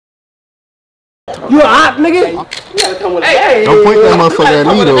You a op, nigga? You gotta come with hey, don't point that motherfucker at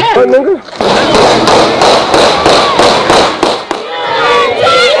me, though. Nigga.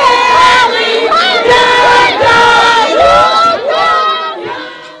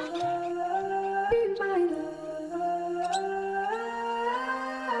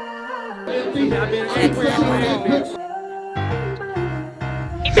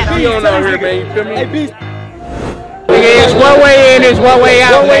 We on out here, man. You feel me? It's one way in, it's one way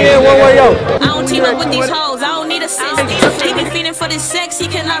out. One way in, one way out. I don't team up with these hoes, I don't need assistance. He be feeding for this sex, he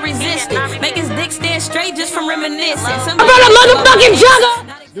cannot resist it. Make his dick stand straight just from reminiscing. I'm a motherfucking jugger!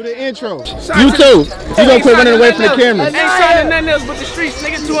 Do the intro. You too. You gonna quit running away from the camera. I ain't signing nothing else but the Streetz,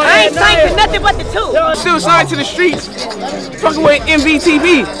 nigga. I ain't signed for nothing but the two. Still signed to the Streetz. Fucking with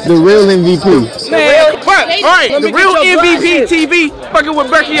MVTV. The real MVP. Man, but, alright, the real MVPTV. Fucking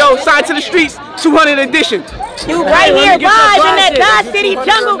with Berkio, signed to the Streetz, 200 edition. You right here, vibes in that Dodge City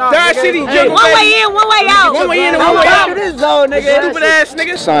jungle. Dodge City jungle. One way in, one way out. One way in and one way out. This zone, nigga. Stupid ass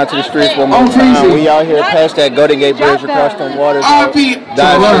nigga. Signed to the Streetz one more time. We out here past that Golden Gate Bridge across them waters. Dodge City,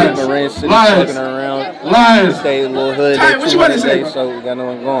 Marine City, looking around. Stay a little hood. What you want to say? So we got no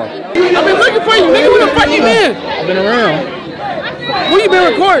one going. I've been looking for you, nigga. Where the fuck you been? I've been around. Where you been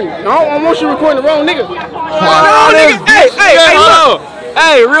recording? I want you recording the wrong nigga. Nigga. Hey, look.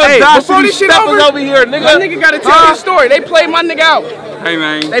 Hey, real Dodge City steppers over here, nigga. My nigga gotta tell his story. They played my nigga out. Hey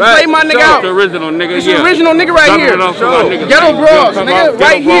man, they played my nigga out. The original nigga, it's the original nigga right here. Ghetto Brawls, nigga,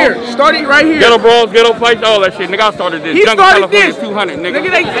 right here. Started right here. Ghetto Brawls, Ghetto Fights, all that shit. Nigga, I started this. He started this. 200, nigga.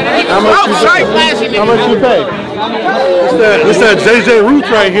 How much you pay? It's that JJ Roots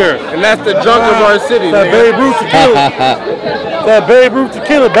right here. And that's the junk of our city. That Babe Ruth to kill it. That Babe Ruth to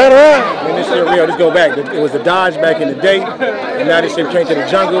kill it. Better out. Man, this shit real. Let's go back. It was the Dodge back in the day, and now this shit came to the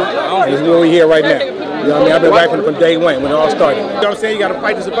jungle, and it's where we here right now. You know what I mean? I've been rapping from day one when it all started. You know what I'm saying? You gotta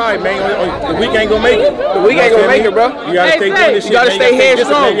fight to survive, man. The week ain't gonna make it. The week ain't gonna make it, bro. You gotta stay doing this shit. You gotta stay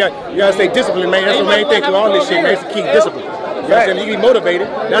headstrong. You gotta stay disciplined, man. That's the main thing to all this shit, man. It's to keep discipline. You know what I'm saying? You get motivated,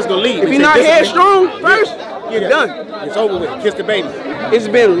 that's gonna lead. If you're not headstrong first, you're done. It's over with. Kiss the baby. It's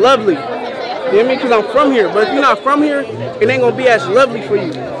been lovely. You know what I mean? Because I'm from here. But if you're not from here, it ain't gonna be as lovely for you.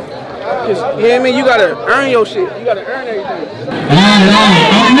 Because, you know what I mean? You gotta earn your shit. You gotta earn everything.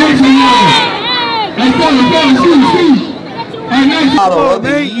 Model of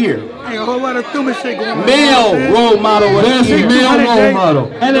the year. Hey, a whole lot of stupid shit going on. Male role model of the year. Male role model.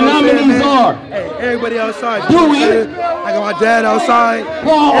 And the nominees are. Hey, everybody outside. I got my dad outside.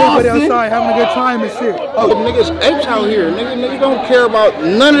 Everybody outside having a good time and shit. Oh, niggas apes out here. Niggas don't care about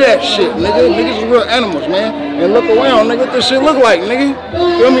none of that shit, nigga. Niggas is real animals, man. And look around, nigga. What this shit look like, nigga?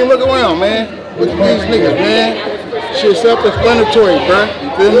 Feel me? Look around, man. Look at these niggas, man. Shit self-explanatory, bruh. You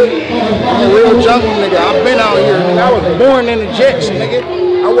feel me? I'm a real jungle nigga. I've been out here, nigga. I was born in the jets, nigga.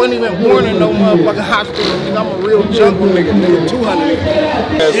 I wasn't even born in no motherfucking hospital, nigga. I'm a real jungle nigga, 200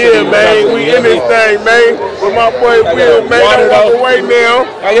 nigga. Yeah, man. We in this thing, man. With my boy Will, man. I'm on the way now.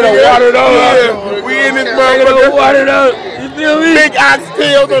 I get a watered up. Yeah, we in this motherfucker. Watered up. You feel me? Big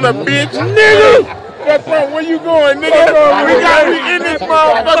oxtails on a bitch, nigga. That's right, where you going, nigga? We in this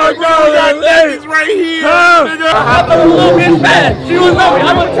motherfucker. We got ladies right here, nigga. I thought a little bit fat. She was on me.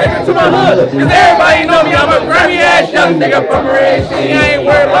 I'm gonna take her to my hood. Cause everybody know me. I'm a grimy ass young nigga from Red City. I ain't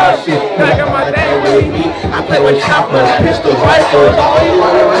worried about shit. I got my dad with me. I play with choppers, pistols, rifles. All you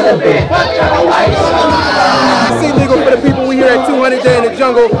wanna run the bed. I see legal for the people. We here at 200 Day in the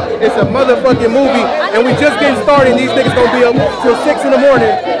Jungle. It's a motherfucking movie, and we just getting started. These niggas gonna be up till 6 in the morning.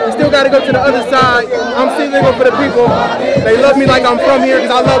 We still gotta go to the other side. I'm seeing legal for the people. They love me like I'm from here,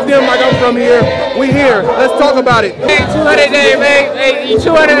 because I love them like I'm from here. We here. Let's talk about it. Hey, 200 Day, man. Hey, you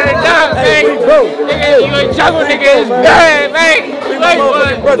 200 at a time, man. Nigga, you a jungle nigga. It's bad, man.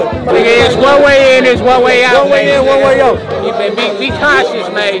 Brother. Nigga, it's one way in, it's one way out. One way in, one way out. You be cautious,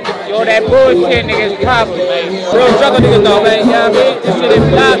 man. Yo, that bullshit nigga's problem, man. Real jungle niggas though, man. You know what I mean? This shit is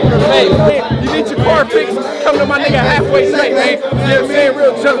not perfect. You need your car fixed, come to my nigga halfway straight, man. You know what I'm saying?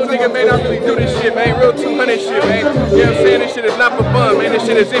 Real jungle nigga, man. I really do this shit, man. Real 200 shit, man. You know what I'm saying? This shit is not for fun, man. This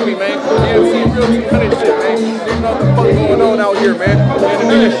shit is in me, man. You know what I'm saying? Real 200 shit, man. There's know what the fuck going on out here, man. And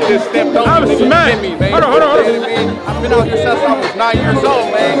the nigga shit is stepped on me, nigga. In me, man. Hold on. I've been out here since I was 9 years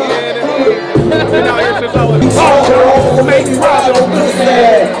old, man. You know what I mean? I've been out here since I was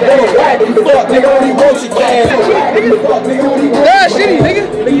Dodge City, nigga.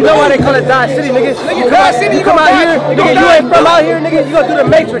 You know why they call it Dodge City, nigga? Nigga, Dodge City, you come out here, nigga, you ain't from out here, nigga, you gonna do the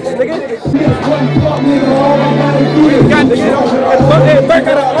Matrix, nigga. We got this shit on. And Burke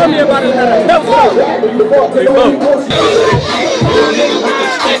got an army about it. No,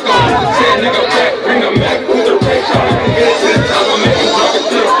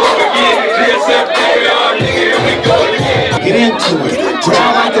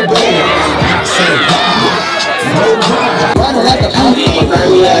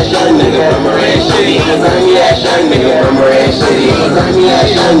 nigga from Red City.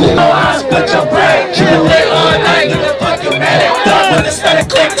 I split your brain, keep it lit all night, nigga fucking mad. When the static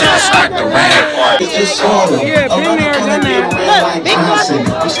click, just start the rain. Yeah, been there, done that. Look, big boss.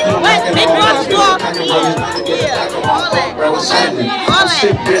 What? Big boss talk. Yeah, all that.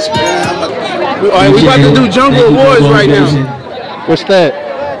 Alright, we about to do Jungle Awards right now. What's that?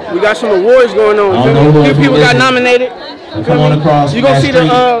 We got some awards going on. A few people got nominated. Come on across. You gonna see the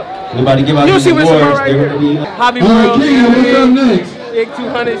you'll see what's about right here. Hobby World, big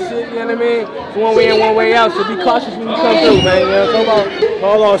 200 shit, you know what I mean? It's one way in, one way out, so be cautious when you come through, man. You know, come on.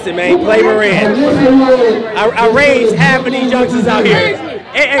 Hold on, man. Play Moran. I raised half of these youngsters out here.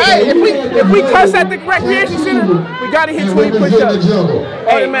 Hey, if we cuss at the recreation center, we gotta hit 20 push-ups.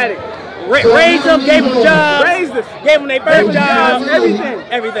 Automatic. Raised them, gave them jobs, gave them their first jobs,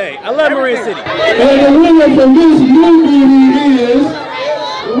 everything. I love Marin City. And the winner from this new movie is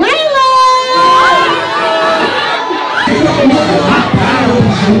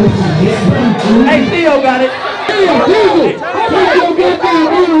Hey, Theo got it. Theo,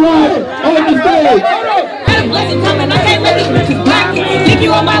 on the stage. Blessing coming, I can't let these bitches block it. Think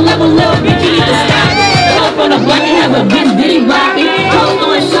you on my level, little bitch, you need to stop it. Come from the block and have a bitch diddy rock it. Clothes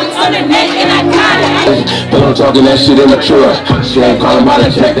throwing shots on the neck and I got it. But I'm talking that shit immature. She ain't calling by the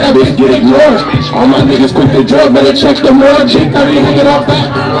check, that bitch get ignored. All my niggas quick to drug, better check the more. Chick 30 hanging off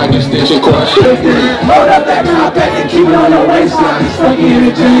that like extension cord. Load up that compact and keep it on the waistline. Stuck in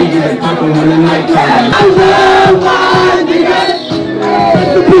the chain, and fucking when the night time. I love my niggas.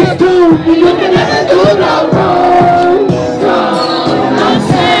 The beat too, you can never do no wrong. I'm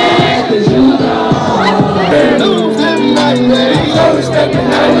sad cause you know. Always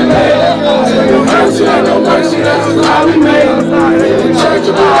stepping out the way. Mercy, no mercy, that's just how we made it. Church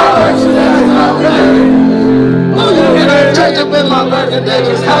up in my mercy, that's how we made it. Church up in my birthday,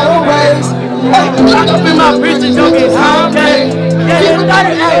 just how we raised. Hey, lock up in my bitches, don't get how I'm paid. Yeah, you got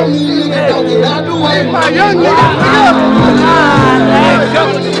it, hey. Don't get out the way. My young nigga,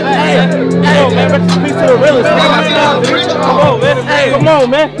 Hey, man, rest in peace to the realest. Come on, man. Hey, come on,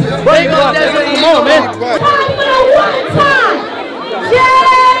 man. Come on, man. One time.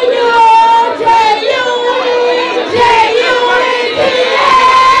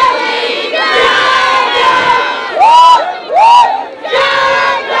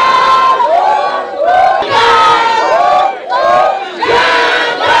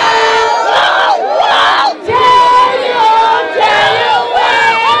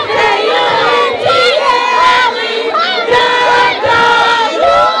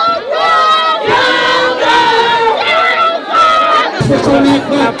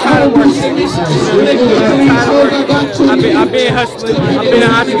 I've been hustling, I've been an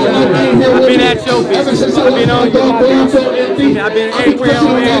entrepreneur, I've been at your business, I've been on your business, I've been everywhere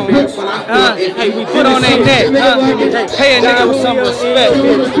on their business. Hey, we put on their neck, pay a nigga with some respect.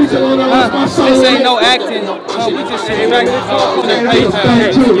 This ain't no acting, we just shit right now.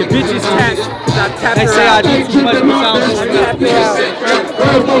 Your bitches tapped, they say I do too much, we sound too check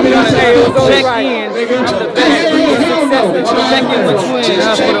in, I'm the best. Check in between, for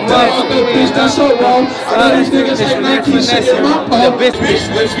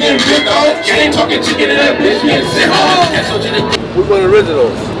the we want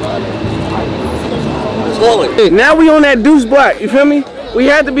originals. Now we on that deuce block, you feel me? We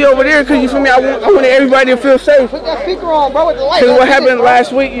had to be over there because, you feel me, I wanted everybody to feel safe. Put that speaker on, bro, with the light. Because what happened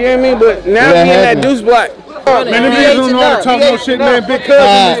last week, you know what I mean? But now we in that deuce block. Man, them niggas don't know how to talk no shit, man. Big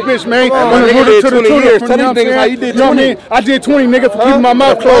cousin this bitch, man. My nigga did 20 years. Tell these niggas how you did 20. I did 20, nigga, for keeping my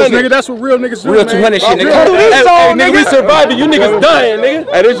mouth closed, nigga. That's what real niggas do, real 200 shit, nigga. Hey, nigga, we survived. You niggas dying, nigga.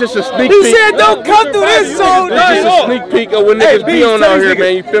 Hey, this just a sneak peek. He said don't come through this zone. This is just a sneak peek of what niggas be on out here,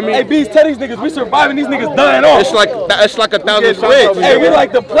 man. You feel me? Hey, Bees, tell these niggas we surviving. These niggas dying off. It's like 1,000 shots. Hey, we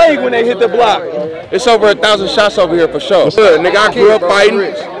like the plague when they hit the block. It's over 1,000 shots over here for sure. Nigga, I grew up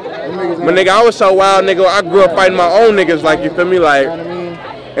fighting. But nigga, I was so wild, nigga. I grew up fighting my own niggas, like, you feel me, like.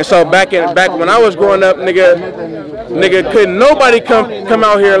 And so back when I was growing up, nigga, couldn't nobody come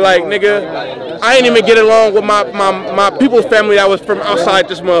out here, like, nigga. I ain't even get along with my people's family that was from outside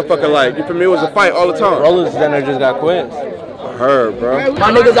this motherfucker, like, you feel me? It was a fight all the time. Rollers Center just got quit. I heard, bro. My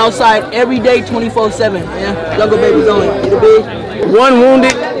niggas outside every day, 24/7, man. Jungle baby going. You the big? One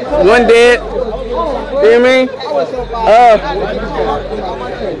wounded, one dead. You know what I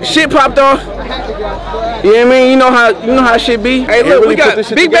mean? Shit popped off. You know what I mean? You know how shit be. Hey, look, we got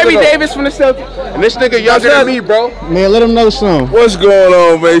Big Baby Davis from the South. And this nigga younger than me, bro. Man, let him know something. What's going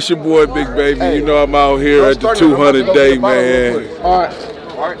on, man? It's your boy Big Baby. Hey. You know I'm out here at the 200 day, man. All right.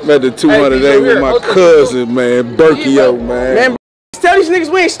 I'm at the 200 day with my cousin, man, Berkio, man. Man, tell these niggas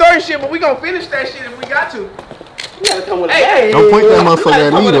we ain't starting shit, but we gonna finish that shit if we got to. Don't point that motherfucker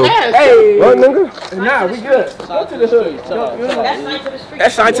at me though. Hey, what, nigga? Nah, we good. Go to the hood.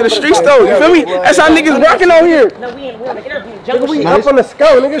 That's sign to the streets though. You feel me? That's how niggas rocking out here. No, we ain't interview. Nigga, we up on the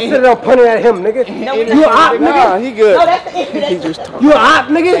skull. Nigga sitting there pointing at him, nigga. You a op, nigga? Nah, he good. No, that's the just you a op,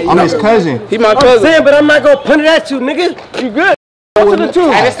 nigga? I'm his cousin. He my cousin. I'm saying, but I'm not gonna point it at you, nigga. You good? Go to the two.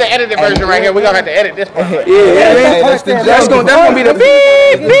 And it's the edited version right here. We gonna have to edit this part. Yeah, that's gonna be the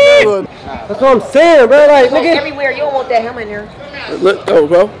beep, beep. That's what I'm saying, bro. Like, nigga. Everywhere, you don't want that helmet in there. Look,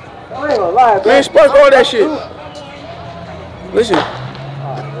 bro. I ain't gonna lie, bro. Man, spark all that shit. Listen.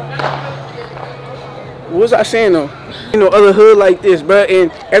 What was I saying though? You know, other hood like this, bro,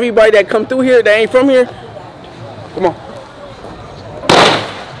 and everybody that come through here that ain't from here, come on.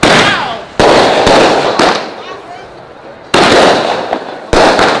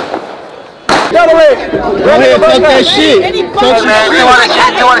 Go ahead, fuck that shit. Touch man, 200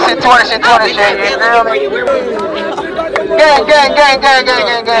 shit.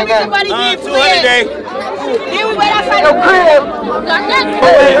 Gang. 200 day. Then we wait outside the crib.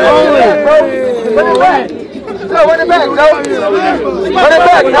 Run it back,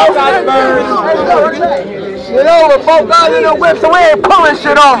 Get over, both guys in the whip, so we ain't pulling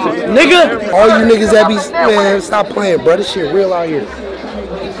shit off. Nigga, all you niggas that be, man, stop playing, bro. This shit real out here.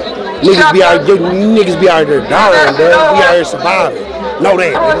 Niggas be out there dying, bro. We out here surviving. No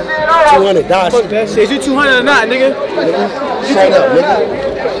that, nigga. $200. Is you 200 or not, nigga? Straight up, nigga.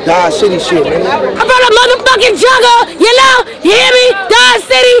 Dodge City shit, nigga. I'm from the motherfucking jungle, you know? You hear me? Dodge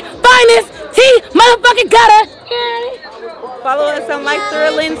City, finest, T, motherfucking gutter. Follow us on like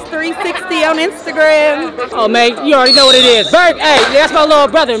Thrillins360 on Instagram. Oh, man, you already know what it is. Berg, hey, that's my little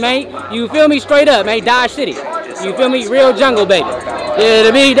brother, man. You feel me? Straight up, man. Dodge City. You feel me? Real jungle, baby. Yeah,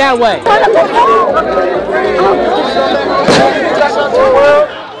 to me, that way.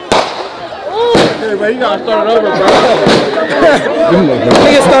 Hey, man, you gotta start it over, bro.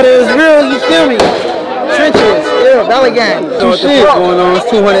 Niggas thought it was real, you feel me? Trenches, yeah, Valley Gang. So what the fuck going on? It's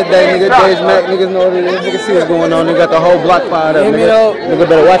 200 day, nigga. Days Mac, niggas know what it is. Niggas see what's going on. They got the whole block fired up, nigga. Nigga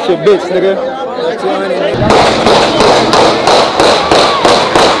better watch your bitch, nigga.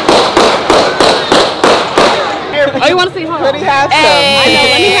 Oh, you want to see home? Let me have some. I know,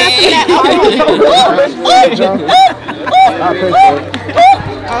 let me have some of that.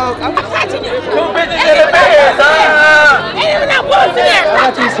 I'm touching you. 2 bitches in the bed, ain't even no bullets in there.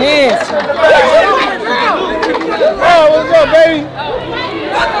 Got these hands. Oh, what's up, baby?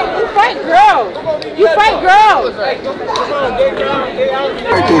 You fight girls. You fight girls.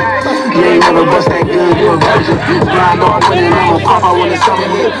 You ain't never bust that good, you a virgin. Grind on money, I'm a pop, I wanna sell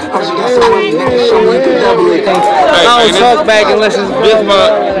it. Heard you got some money, nigga, show me the double it. I don't talk back unless it's This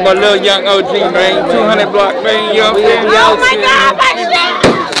my little young OG, man. 200 block, man. You know what I'm saying? Oh my God, my shit.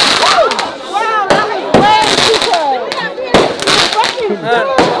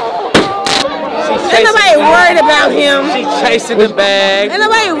 Ain't nobody worried about him. She chasing the bag. Ain't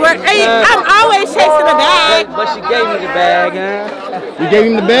nobody worried. I'm always chasing the bag. But she gave me the bag, huh? You gave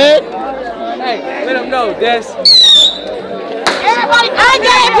him the bag? Hey, let him know, that's... I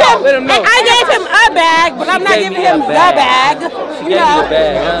gave him a bag, but I'm not giving him the bag. You know,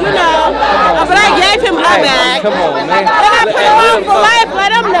 but I gave him a bag. Come on, man. And I put him on for life.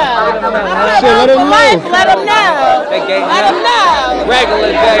 Let him know. Let him know. Let him know. Let him know.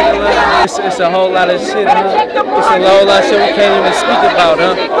 Regular. It's a whole lot of shit, huh? It's a whole lot of shit we can't even speak about,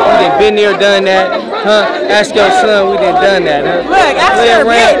 huh? We done been there, done that, huh? Ask your son, we done done that, huh? Look, ask your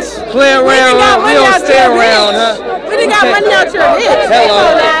bitch. Play around, huh? We don't stay around, huh? We done got money out your bitch.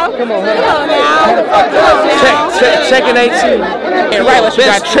 Come on now. Checking 18. And right, let's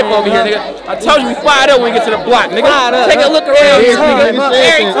try to trip over here, nigga. I told you we fired up when we get to the block, nigga. Take a look around here, nigga.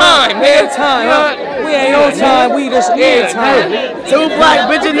 Every time, man. We ain't on time, we just every time. 2 black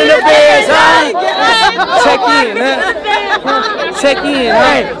bitches in the bed, huh? Check in, huh? Check in,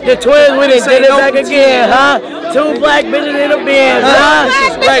 huh? The twins with it, did it back again, huh? 2 black bitches in the bed, huh?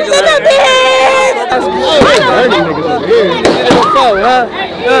 Black bitches in the bed.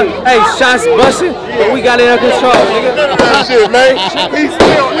 Hey, shots busting, but we got it under control, nigga. Shit, man. We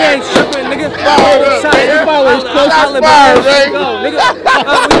ain't tripping, nigga. Shots fired, nigga. We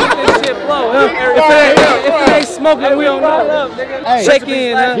let this shit blow, huh? If he ain't smoking, we don't know. Hey, check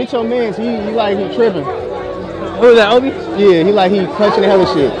in, huh? Get your mans. He like he tripping. Who's that, Obi? Yeah, he like he clutching the hell of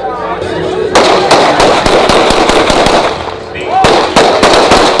shit.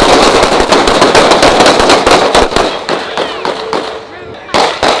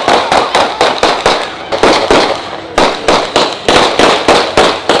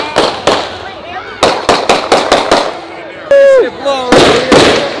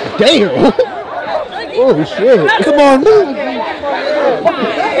 Damn. Oh shit! Come on, man.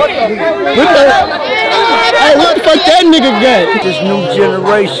 Hey, what the fuck that nigga got? This new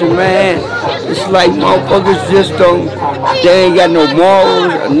generation, man, it's like motherfuckers just don't, they ain't got no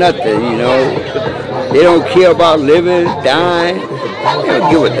morals or nothing, you know. They don't care about living, dying. They don't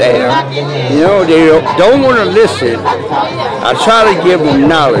give a damn. You know, they don't want to listen. I try to give them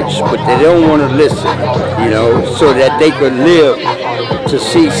knowledge, but they don't want to listen, you know, so that they could live to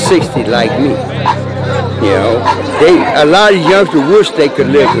see 60 like me. You know, a lot of youngsters wish they could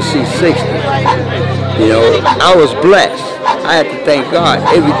live to see 60. You know, I was blessed. I had to thank God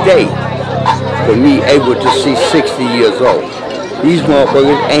every day for me able to see 60 years old. These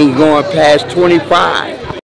motherfuckers ain't going past 25.